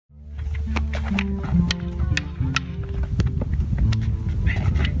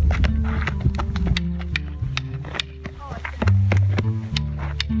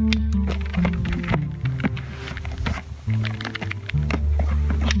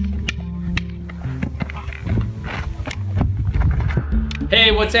Hey,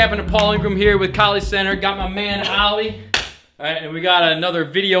 what's happening? Paul Ingram here with College Center. Got my man Ollie. All right, and we got another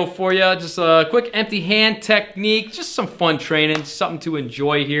video for you. Just a quick empty hand technique, just some fun training, something to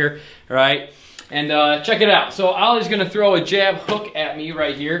enjoy here. All right, and check it out. So Ollie's gonna throw a jab hook at me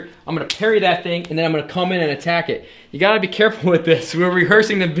right here. I'm gonna parry that thing, and then I'm gonna come in and attack it. You gotta be careful with this. We were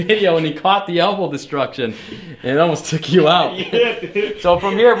rehearsing the video, and he caught the elbow destruction, and it almost took you out. Yeah, so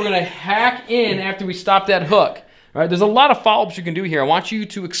from here, we're gonna hack in after we stop that hook. All right, there's a lot of follow-ups you can do here. I want you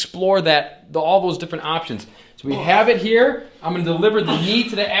to explore all those different options. So we have it here. I'm going to deliver the knee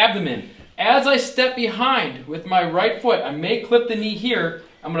to the abdomen. As I step behind with my right foot, I may clip the knee here.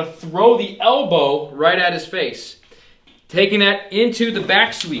 I'm going to throw the elbow right at his face. Taking that into the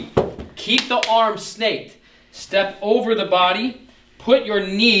back sweep. Keep the arm snaked. Step over the body. Put your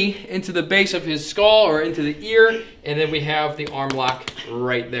knee into the base of his skull or into the ear, and then we have the arm lock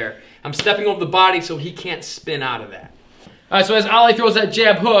right there. I'm stepping over the body so he can't spin out of that. All right, so as Ollie throws that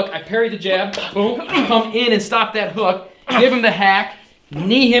jab hook, I parry the jab, boom, come in and stop that hook, give him the hack,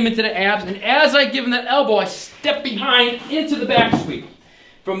 knee him into the abs, and as I give him that elbow, I step behind into the back sweep.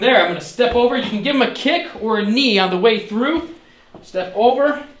 From there, I'm gonna step over. You can give him a kick or a knee on the way through. Step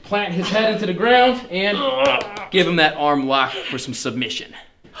over, plant his head into the ground, and give him that arm lock for some submission.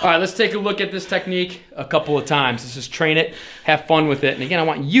 All right, let's take a look at this technique a couple of times. Let's just train it, have fun with it. And again, I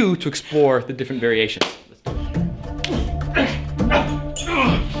want you to explore the different variations.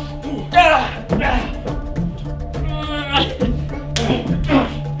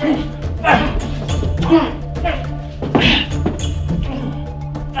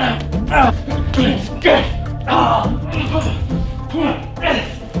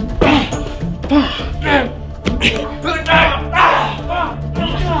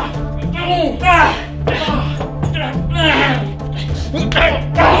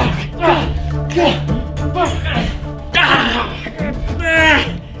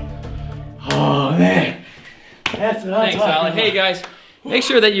 Oh man, that's what I'm Thanks, Ollie. Hey guys, make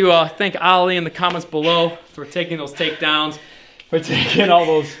sure that you thank Ollie in the comments below for taking those takedowns, for taking all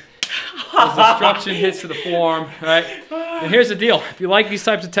those destruction hits to the forearm, right? And here's the deal. If you like these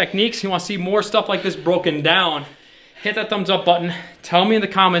types of techniques, you want to see more stuff like this broken down, hit that thumbs up button. Tell me in the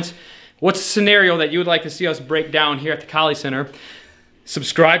comments what's the scenario that you would like to see us break down here at the College Center.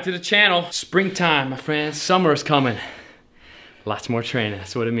 Subscribe to the channel. Springtime, my friends. Summer is coming. Lots more training,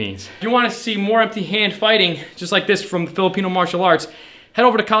 that's what it means. If you want to see more empty hand fighting, just like this from the Filipino martial arts, head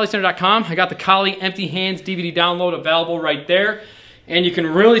over to collegecenter.com. I got the Collie Empty Hands DVD download available right there. And you can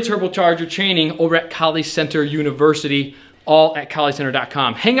really turbocharge your training over at College Center University, all at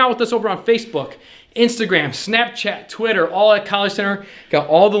collegecenter.com. Hang out with us over on Facebook, Instagram, Snapchat, Twitter, all at College Center. Got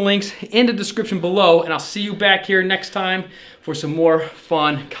all the links in the description below, and I'll see you back here next time for some more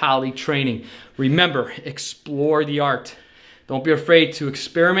fun Collie training. Remember, explore the art. Don't be afraid to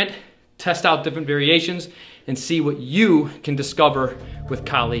experiment, test out different variations, and see what you can discover with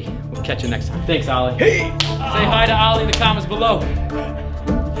Collie. We'll catch you next time. Thanks, Ollie. Hey! Say hi to Ollie in the comments below.